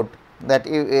opcode, that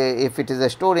if it is a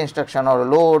store instruction or a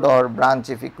load or branch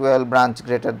if equal, branch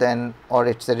greater than, or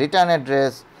it is a return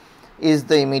address, is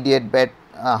the immediate bit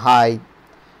high.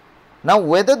 Now,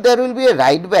 whether there will be a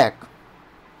write back,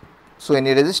 so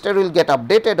any register will get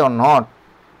updated or not,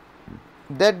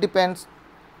 that depends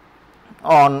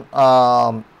on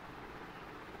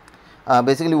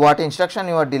basically what instruction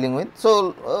you are dealing with.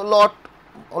 So, a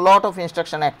lot of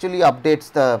instruction actually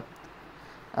updates the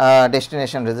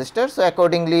destination register. So,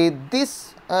 accordingly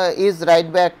this is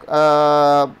write back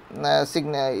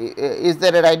signal, is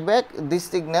there a write back, this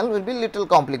signal will be little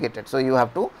complicated. So, you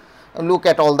have to look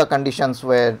at all the conditions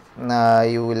where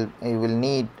you will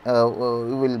need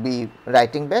you will be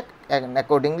writing back, and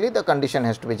accordingly the condition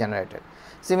has to be generated.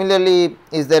 Similarly,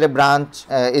 is there a branch,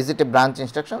 is it a branch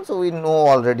instruction? So, we know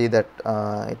already that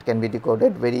it can be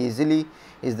decoded very easily.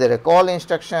 Is there a call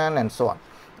instruction, and so on.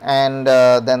 And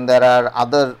then there are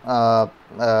other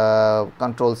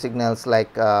control signals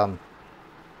like for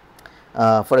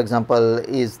example,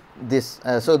 is this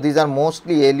so these are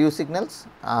mostly ALU signals.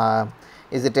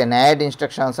 Is it an add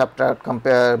instruction, subtract,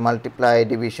 compare, multiply,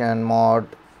 division, mod,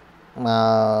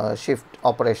 shift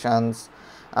operations,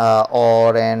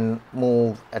 or and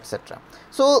move, etc.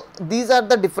 So, these are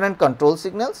the different control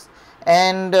signals,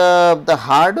 and the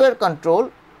hardware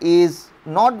control is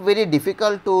not very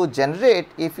difficult to generate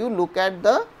if you look at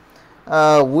the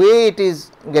way it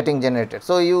is getting generated.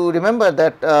 So, you remember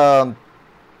that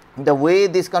the way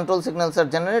these control signals are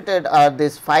generated are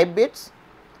these 5 bits,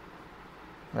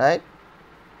 right.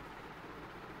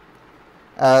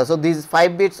 So, these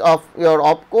 5 bits of your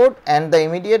opcode and the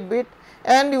immediate bit,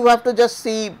 and you have to just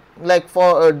see like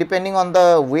for depending on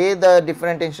the way the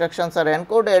different instructions are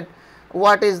encoded,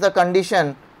 what is the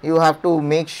condition. You have to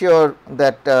make sure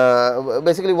that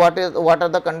basically what are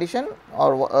the condition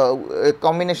or a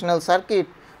combinational circuit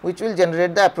which will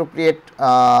generate the appropriate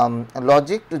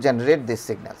logic to generate these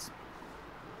signals.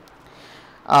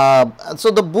 So,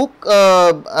 the book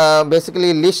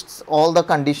basically lists all the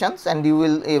conditions, and you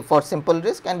will for simple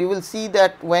RISC, and you will see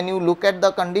that when you look at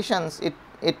the conditions, it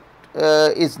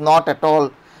is not at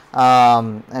all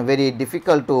very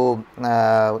difficult to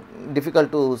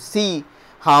see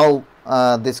how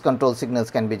these control signals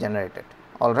can be generated.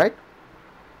 All right.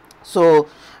 So,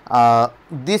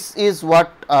 this is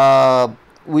what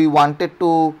we wanted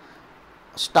to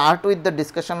start with the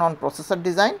discussion on processor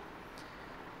design,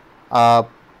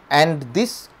 and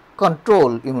this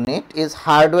control unit is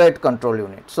hardwired control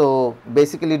unit. So,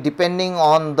 basically depending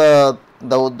on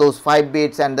those 5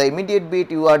 bits and the immediate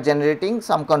bit, you are generating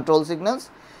some control signals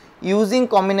using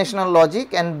combinational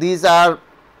logic, and these are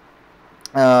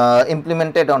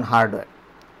implemented on hardware.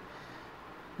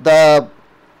 The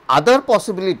other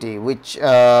possibility which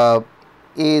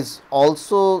is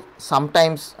also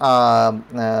sometimes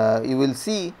you will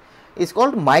see is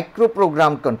called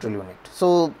microprogrammed control unit.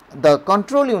 So, the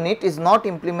control unit is not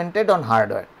implemented on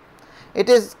hardware, it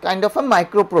is kind of a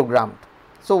microprogrammed.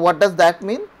 So, what does that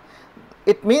mean?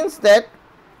 It means that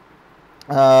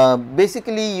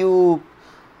basically you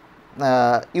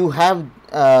have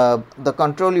the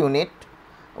control unit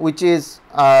which is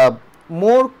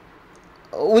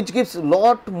which gives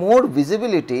lot more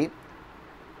visibility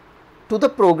to the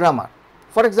programmer.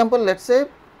 For example, let us say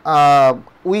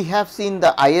we have seen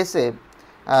the ISA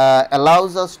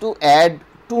allows us to add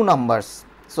 2 numbers.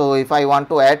 So, if I want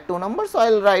to add 2 numbers, I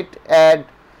will write add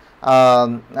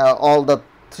all the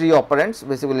 3 operands,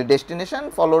 basically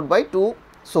destination followed by 2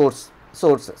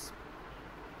 sources.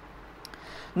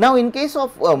 Now, in case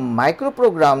of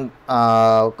microprogrammed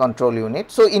control unit,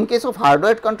 so in case of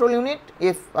hardware control unit,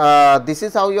 if this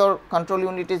is how your control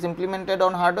unit is implemented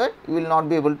on hardware, you will not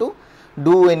be able to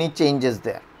do any changes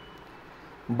there.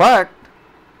 But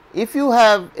if you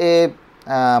have a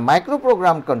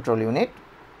microprogrammed control unit,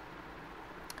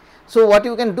 so what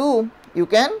you can do, you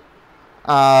can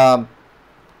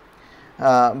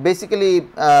basically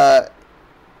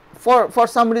for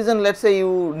some reason, let us say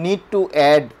you need to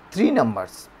add 3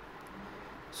 numbers.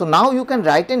 So, now you can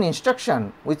write an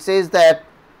instruction which says that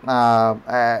or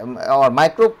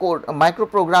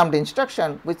microprogrammed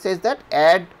instruction which says that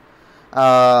add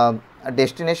a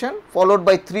destination followed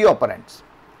by 3 operands.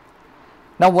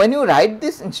 Now, when you write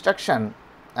this instruction,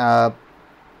 the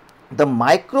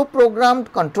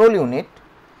microprogrammed control unit,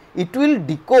 it will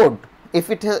decode, if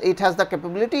it has the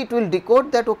capability, it will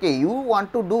decode that okay, you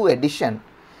want to do addition,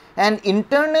 and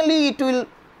internally it will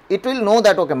know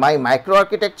that okay, my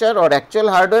microarchitecture or actual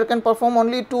hardware can perform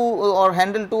only 2 or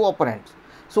handle 2 operands.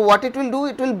 So, what it will do,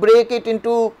 it will break it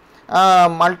into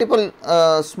multiple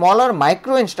smaller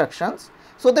micro instructions,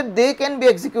 so that they can be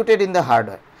executed in the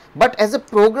hardware. But as a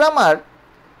programmer,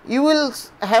 you will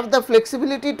have the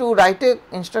flexibility to write a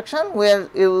instruction where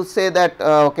you will say that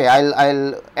okay,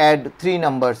 I'll add 3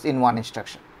 numbers in one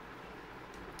instruction.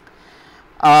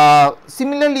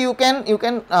 Similarly, you can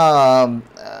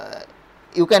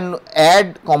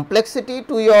add complexity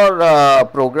to your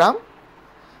program,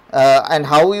 And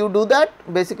how you do that?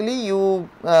 Basically, you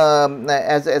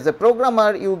as a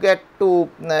programmer, you get to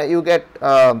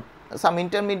some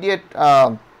intermediate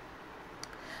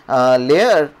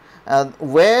layer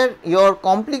where your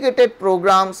complicated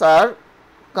programs are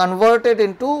converted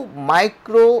into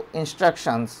micro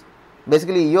instructions.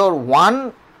 Basically, your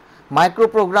one micro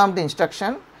programmed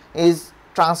instruction is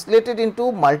translated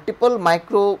into multiple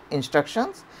micro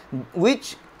instructions,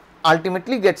 which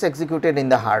ultimately gets executed in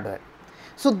the hardware.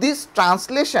 So, this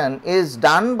translation is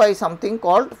done by something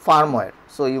called firmware.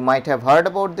 So, you might have heard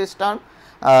about this term.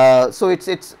 So, it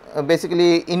is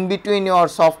basically in between your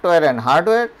software and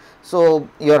hardware. So,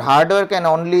 your hardware can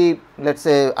only, let us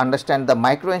say, understand the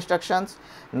micro instructions.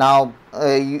 Now,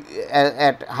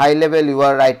 at high level you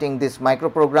are writing this micro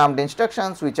programmed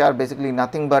instructions, which are basically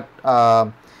nothing but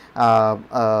a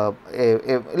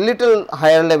little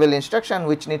higher level instruction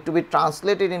which need to be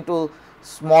translated into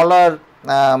smaller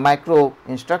micro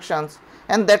instructions,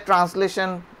 and that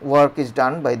translation work is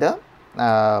done by the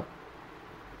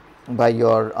by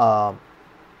your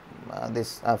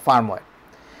this firmware.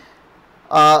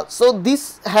 So,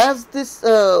 this has this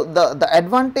the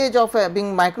advantage of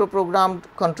having micro programmed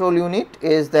control unit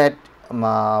is that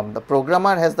the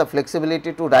programmer has the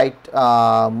flexibility to write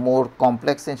more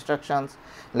complex instructions.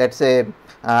 Let us say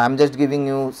I am just giving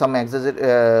you some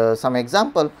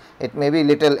example, it may be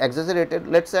little exaggerated.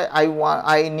 Let us say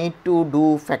I need to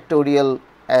do factorial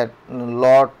at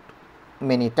lot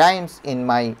many times in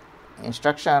my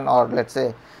instruction, or let us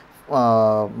say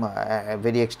a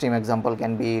very extreme example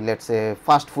can be, let us say,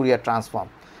 fast Fourier transform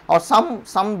or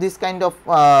some this kind of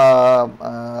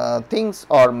things,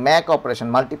 or MAC operation,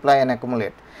 multiply and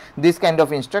accumulate. This kind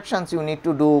of instructions you need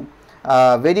to do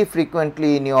very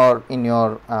frequently in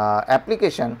your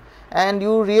application, and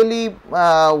you really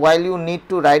while you need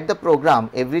to write the program,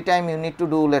 every time you need to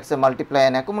do, let us say, multiply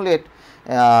and accumulate.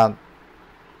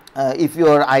 If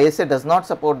your ISA does not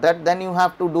support that, then you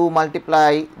have to do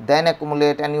multiply then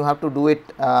accumulate, and you have to do it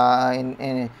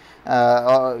in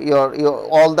your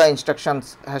all the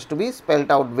instructions has to be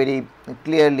spelled out very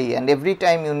clearly, and every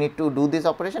time you need to do this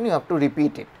operation you have to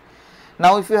repeat it.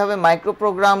 Now, if you have a micro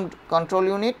programmed control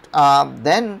unit,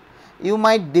 then you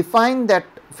might define that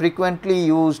frequently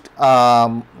used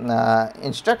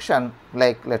instruction,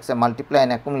 like let us say multiply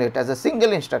and accumulate, as a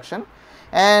single instruction,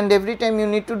 and every time you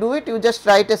need to do it, you just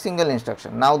write a single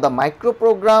instruction. Now, the micro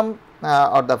program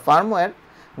or the firmware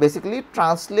basically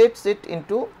translates it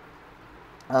into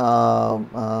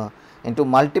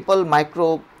multiple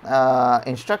micro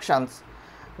instructions,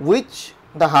 which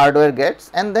the hardware gets,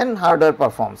 and then hardware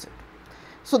performs it.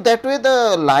 So, that way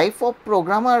the life of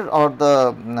programmer or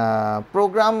the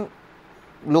program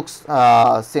looks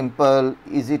simple,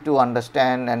 easy to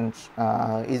understand, and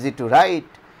easy to write,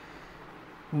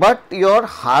 but your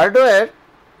hardware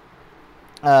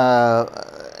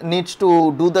needs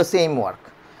to do the same work.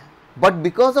 But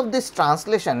because of this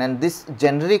translation and this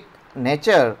generic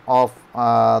nature of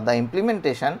the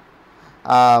implementation,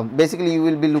 basically you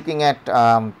will be looking at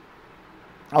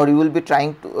or you will be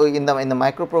trying to in the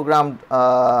micro programmed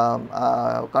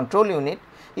control unit,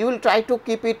 you will try to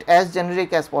keep it as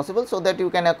generic as possible, so that you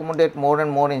can accommodate more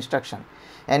and more instruction,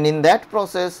 and in that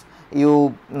process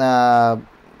you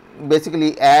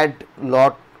basically add a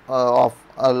lot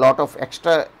of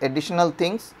extra additional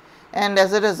things, and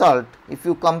as a result, if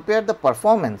you compare the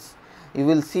performance, you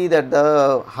will see that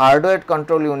the hardware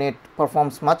control unit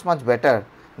performs much better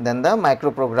than the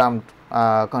micro programmed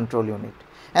control unit.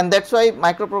 And that is why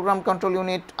micro programmed control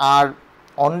unit are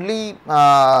only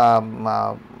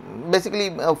basically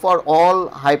for all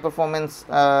high performance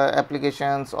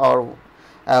applications, or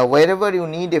wherever you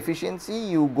need efficiency,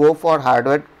 you go for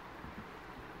hardware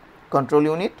control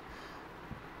unit,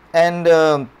 and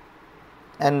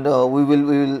we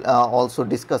will also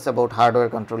discuss about hardware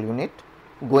control unit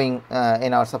going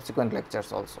in our subsequent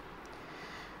lectures also.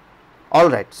 All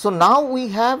right. So, now we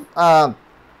have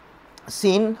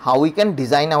seen how we can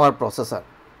design our processor.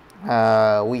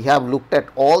 We have looked at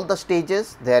all the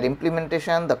stages, their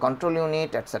implementation, the control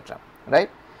unit, etc. Right.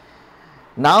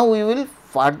 Now, we will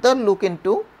further look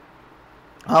into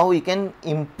how we can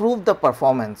improve the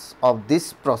performance of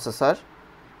this processor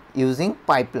using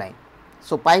pipeline.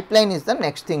 So, pipeline is the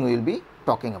next thing we will be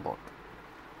talking about.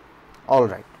 All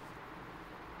right.